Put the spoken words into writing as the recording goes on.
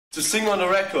to sing on the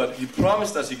record. He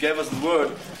promised us, he gave us the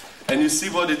word, and you see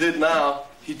what he did now.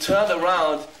 He turned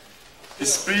around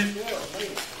his speed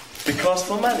because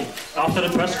for money. After the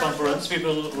press conference, we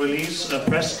will release a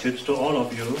press kit to all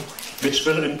of you, which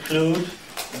will include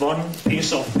one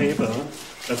piece of paper,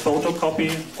 a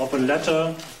photocopy of a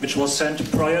letter which was sent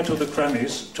prior to the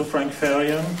Grammys to Frank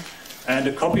Farian, and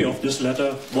a copy of this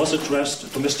letter was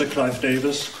addressed to Mr. Clive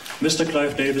Davis. Mr.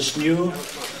 Clive Davis knew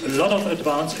a lot of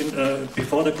advance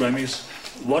before the Grammys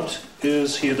what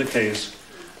is here the case.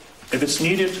 If it's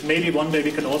needed, maybe one day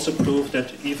we can also prove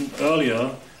that even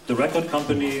earlier the record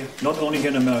company, not only here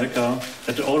in America,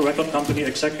 that all record company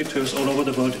executives all over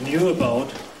the world knew about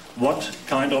what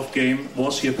kind of game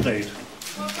was here played.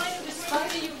 Well,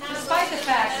 despite the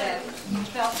fact that you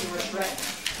felt you were threatened,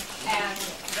 and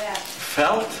that...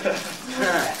 Felt?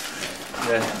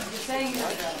 You're saying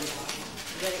that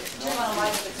they live on a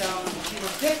life of its own, you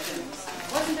were victims.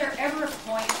 Wasn't there ever a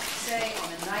point, say, on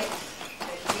the night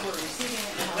that you were receiving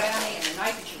a Grammy, and the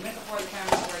night that you went before the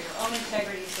cameras, where your own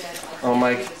integrity said, oh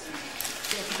my...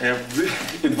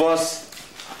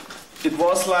 It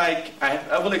was like,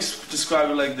 I will describe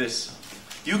it like this.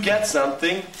 You get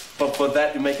something, but for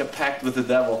that you make a pact with the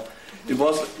devil. It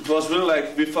was really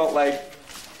like, we felt like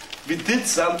we did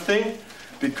something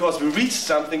because we reached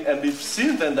something, and we've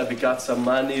seen then that we got some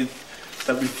money,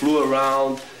 that we flew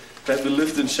around, that we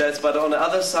lived in sheds. But on the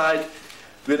other side,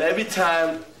 with every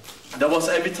time, there was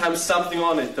every time something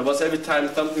on it. There was every time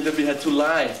something that we had to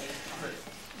lie.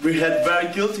 We had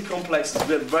very guilty complexes.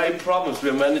 We had very problems.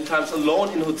 We were many times alone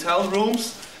in hotel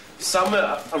rooms,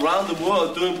 somewhere around the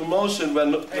world doing promotion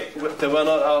when they were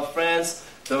not our friends,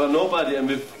 there were nobody, and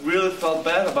we really felt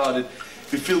bad about it.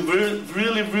 We feel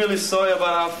really sorry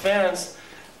about our fans,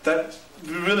 that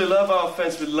we really love our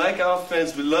fans, we like our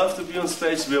fans, we love to be on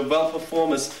stage, we are well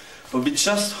performers, but we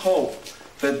just hope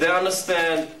that they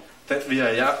understand that we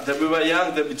are young, that we were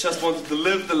young, that we just wanted to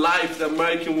live the life the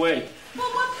American way. Well,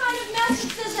 what kind of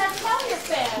message does that tell your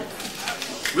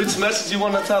fans? Which message do you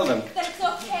want to tell them? That it's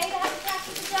okay to have a pact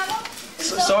with the devil?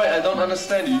 Sorry, I don't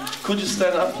understand you. Could you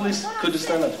stand up, please? Could you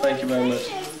stand up? Thank you very much.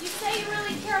 You say you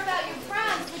really care about your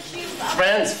friends, but you...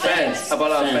 Fans,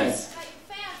 about our fans.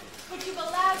 But you've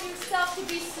allowed yourself to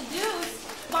be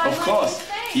seduced by Of course.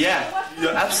 fame. Yeah,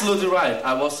 you're absolutely right.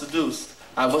 I was seduced.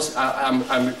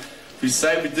 We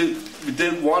say we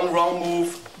did one wrong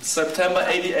move, September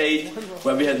 '88,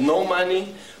 where we had no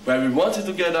money, where we wanted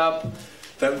to get up,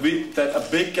 that a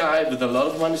big guy with a lot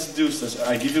of money seduced us.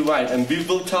 I give you right, and we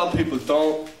will tell people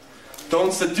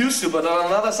don't seduce you. But on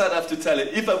another side, I have to tell you,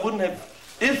 if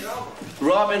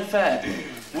Rob and Fat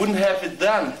wouldn't have it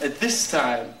done at this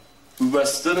time, we were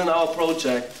still in our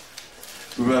project.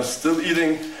 We were still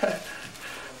eating.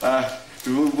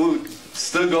 We would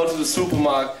still go to the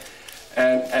supermarket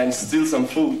and steal some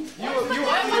food.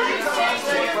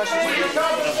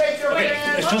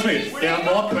 Okay, excuse me. There are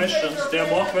more questions. There are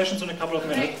more questions in a couple of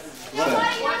minutes.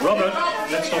 Robert,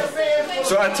 let's talk.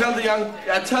 So I tell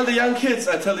the young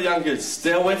kids,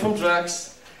 stay away from drugs.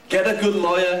 Get a good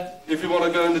lawyer if you want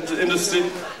to go into the industry.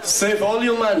 Save all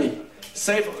your money.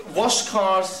 Wash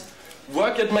cars,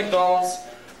 work at McDonald's,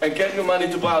 and get your money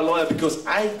to buy a lawyer, because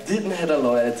I didn't have a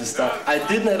lawyer at the start. I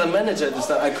didn't have a manager at the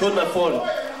start. I couldn't afford it.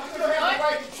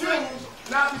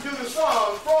 Not to do the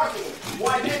song, fraudulent.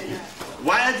 Why didn't you?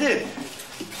 Why I did?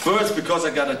 First, because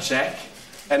I got a check,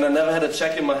 and I never had a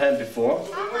check in my hand before.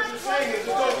 What you're saying is it's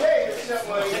okay to accept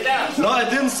money. No, I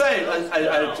didn't say.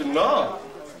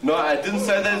 No, I didn't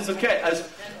say that it's okay.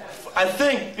 I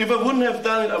think if I wouldn't have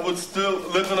done it, I would still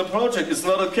live in a project. It's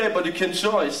not okay, but you can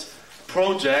choose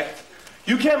project.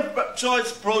 You can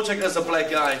choose project as a black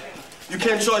guy. You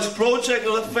can choose project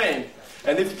or fame.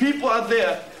 And if people are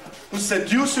there who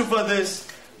seduce you for this,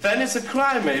 then it's a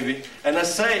crime maybe. And I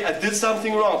say I did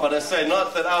something wrong, but I say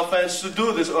not that our fans should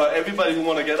do this or everybody who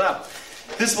want to get up.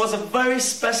 This was a very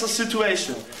special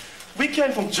situation. We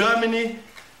came from Germany.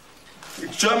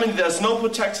 In Germany, there's no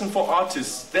protection for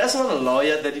artists. There's not a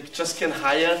lawyer that you just can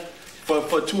hire for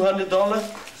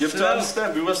 $200. You have to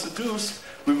understand, we were seduced,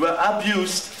 we were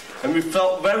abused, and we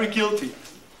felt very guilty.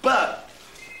 But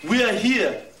we are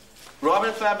here.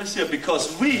 Robert Fab is here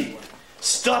because we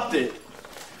stopped it.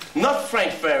 Not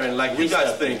Frank Farian, like you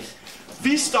guys think.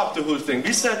 We stopped the whole thing.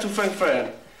 We said to Frank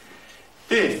Farian,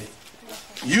 if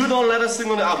you don't let us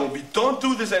sing on the album, we don't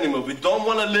do this anymore. We don't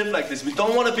want to live like this. We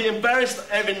don't want to be embarrassed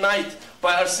every night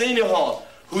by Arsenio Hall,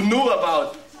 who knew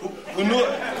about, who knew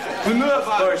about. Of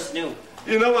course, knew.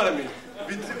 You know what I mean?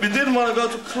 We didn't want to go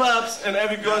to clubs and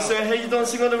every girl say, hey, you don't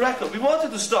sing on the record. We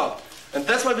wanted to stop. And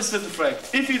that's why we said to Frank,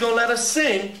 if you don't let us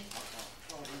sing,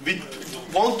 we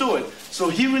won't do it. So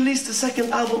he released the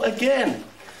second album again.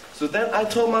 So then I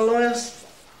told my lawyers,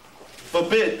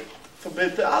 forbid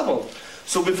the album.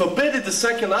 So we forbid the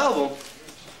second album,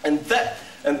 and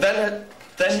then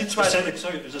he tried.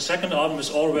 The second album is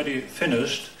already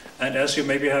finished, and as you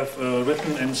maybe have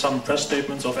written in some press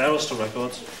statements of Arista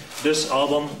Records, this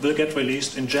album will get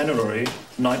released in January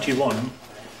 '91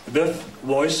 with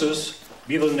voices.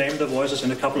 We will name the voices in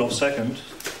a couple of seconds,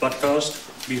 but first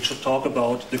we should talk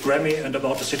about the Grammy and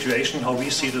about the situation, how we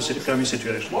see the Grammy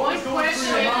situation.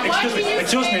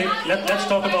 Excuse me. Let's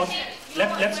talk about.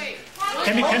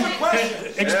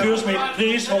 Excuse me.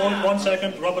 Please hold 1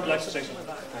 second. Robert likes to say something.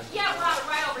 Yeah, Robert,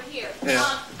 right over here. Yeah.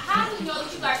 How do you know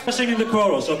that you guys... We're singing the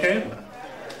chorus, okay?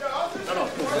 No.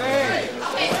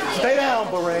 Stay down,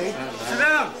 Beret. Sit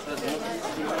down.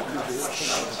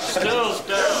 Still.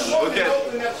 Okay.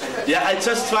 Yeah, I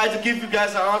just tried to give you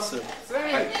guys an answer.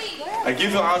 I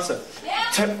give you an answer.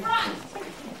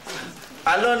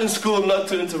 I learned in school not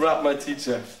to interrupt my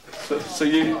teacher. So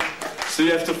you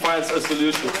have to find a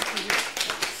solution.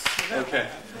 Okay.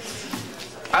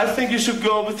 I think you should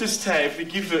go with this tape. We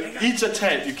give you each a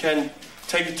tape. You can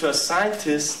take it to a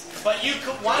scientist. But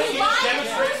why don't you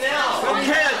demonstrate now?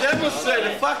 Okay, I demonstrate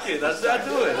it. Fuck it. I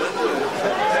do it.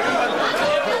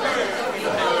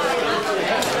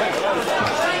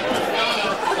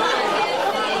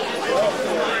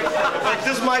 Like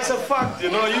this mics are fucked, you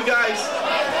know, you guys.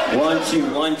 1,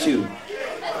 2, 1, 2.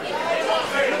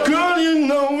 Girl, you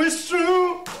know it's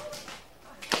true.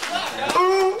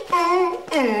 Ooh, ooh,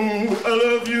 ooh, I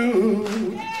love you.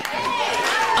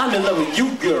 I'm in love with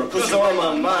you, girl, cause you're on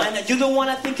my mind. You're the one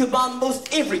I think about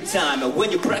most every time. And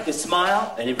when you crack a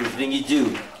smile and everything you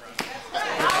do.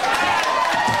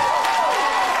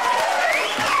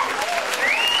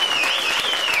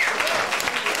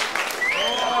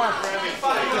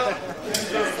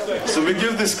 So we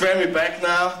give this Grammy back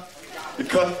now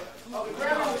because.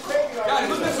 Guys,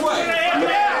 look this way.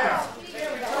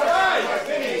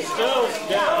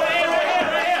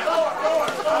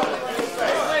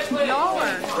 Lower.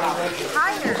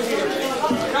 Higher.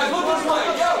 Guys, look this way.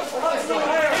 Yo.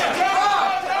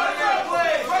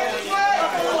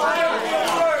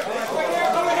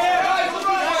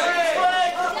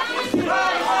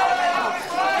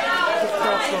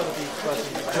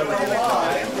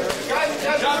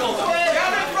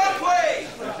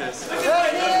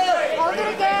 Hold it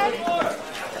again.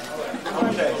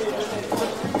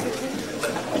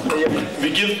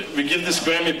 We give this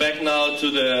Grammy back now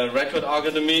to the Record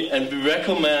Academy, and we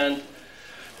recommend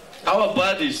our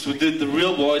buddies who did the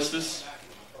real voices,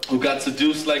 who got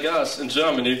seduced like us in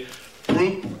Germany.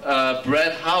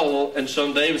 Brad Howell and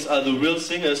Sean Davis are the real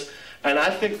singers, and I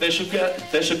think they should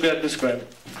get this Grammy.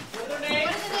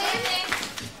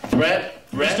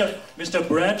 Mr.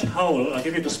 Brad Howell, I'll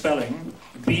give you the spelling.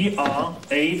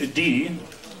 B-R-A-D,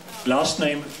 last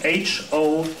name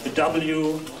H-O-W-E-L-L,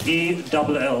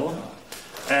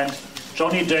 and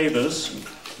Johnny Davis,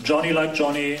 Johnny like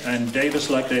Johnny and Davis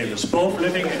like Davis, both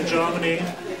living in Germany,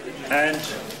 and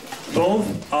both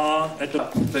are at the...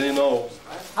 Then you know.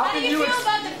 How do you feel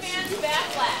about the fans'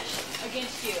 backlash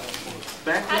against you?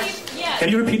 Backlash? Can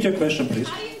you repeat your question, please?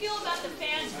 How do you feel about the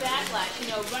fans' backlash? You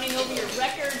know, running over your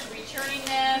records, returning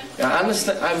them? Yeah, I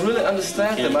understand. I really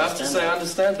understand them. I have to say, I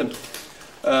understand them.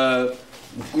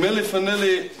 Milli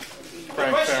Vanilli.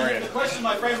 The question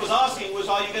my friend was asking was,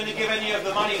 are you going to give any of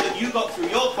the money that you got through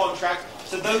your contract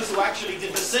to those who actually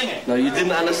did the singing? No, you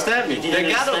didn't understand me. They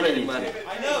got already money.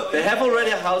 I know. They have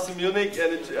already a house in Munich,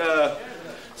 and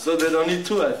so they don't need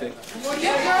two, I think.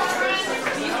 Your girlfriend,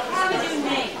 do you have a new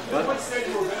name?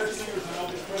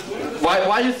 What?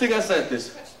 Why do you think I said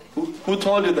this? Who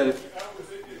told you that?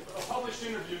 Published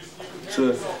interviews.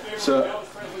 So.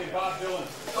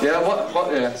 Yeah.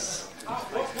 What? Yes.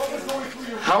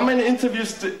 How many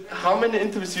interviews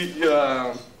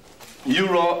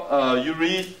you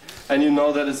read and you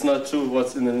know that it's not true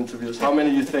what's in the interviews? How many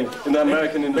you think in the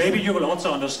American industry? Maybe you will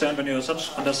also understand when you're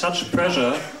under such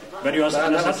pressure, when you are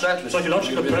under such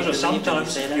psychological pressure.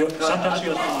 Sometimes you. You guys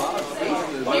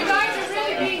are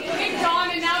really being picked on,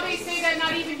 and now they say that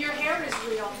not even your hair is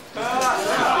real.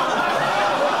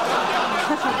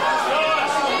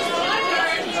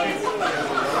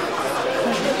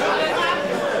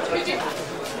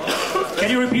 Can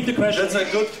you repeat the question? That's a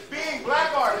good. Being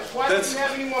black artists, why don't you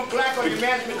have anyone black on your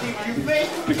management team? Do you think?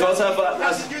 Because Do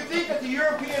you think that the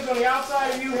Europeans on the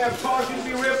outside of you have caused you to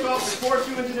be ripped off and forced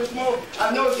you into this mode?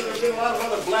 I've noticed that there's been a lot of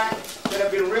other blacks that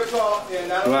have been ripped off,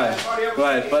 and I don't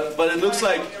Right. But it looks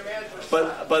like,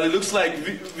 but it looks like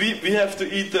we have to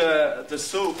eat the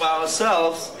soup by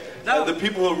ourselves. And the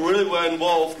people who really were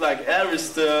involved, like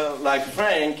Arista, like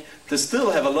Frank, they still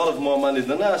have a lot of more money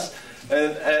than us.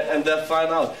 and then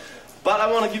find out. But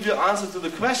I want to give you an answer to the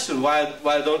question why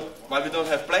we don't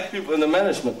have black people in the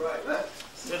management.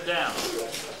 Sit down.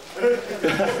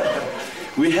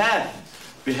 we have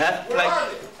black.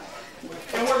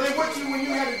 And were they with you when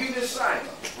you had to do this sign?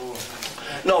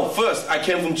 No, first I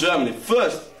came from Germany.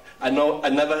 First, I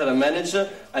never had a manager,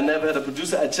 I never had a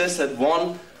producer. I just had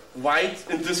one white,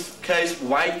 in this case,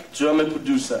 white German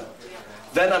producer.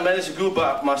 Then I managed to go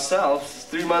by myself.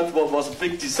 3 months was a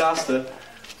big disaster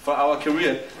for our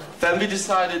career. Then we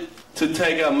decided to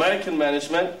take American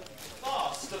management.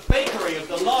 The bakery of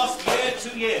the last year,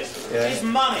 2 years, is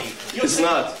money. It's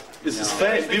not. It's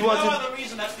fake. We wanted. No other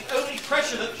reason. That's the only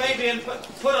pressure that Fabian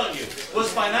put on you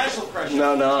was financial pressure.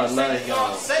 No. You're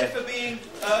upset for being.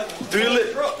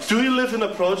 Do you live in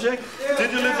a project?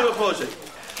 Did you live in a project?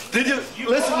 Did you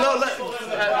listen? No.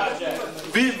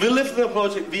 We lived in a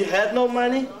project. We had no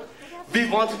money. We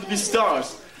wanted to be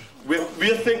stars.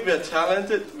 We think we are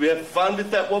talented. We have fun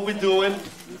with that. What we're doing.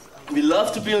 We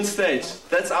love to be on stage.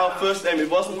 That's our first aim. It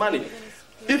wasn't money.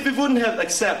 If we wouldn't have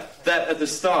accepted that at the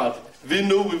start, we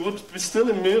knew we would be still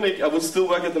in Munich. I would still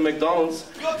work at the McDonald's.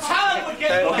 Your talent would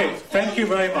get. Okay, thank you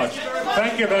very much.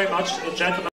 Thank you very much, gentlemen.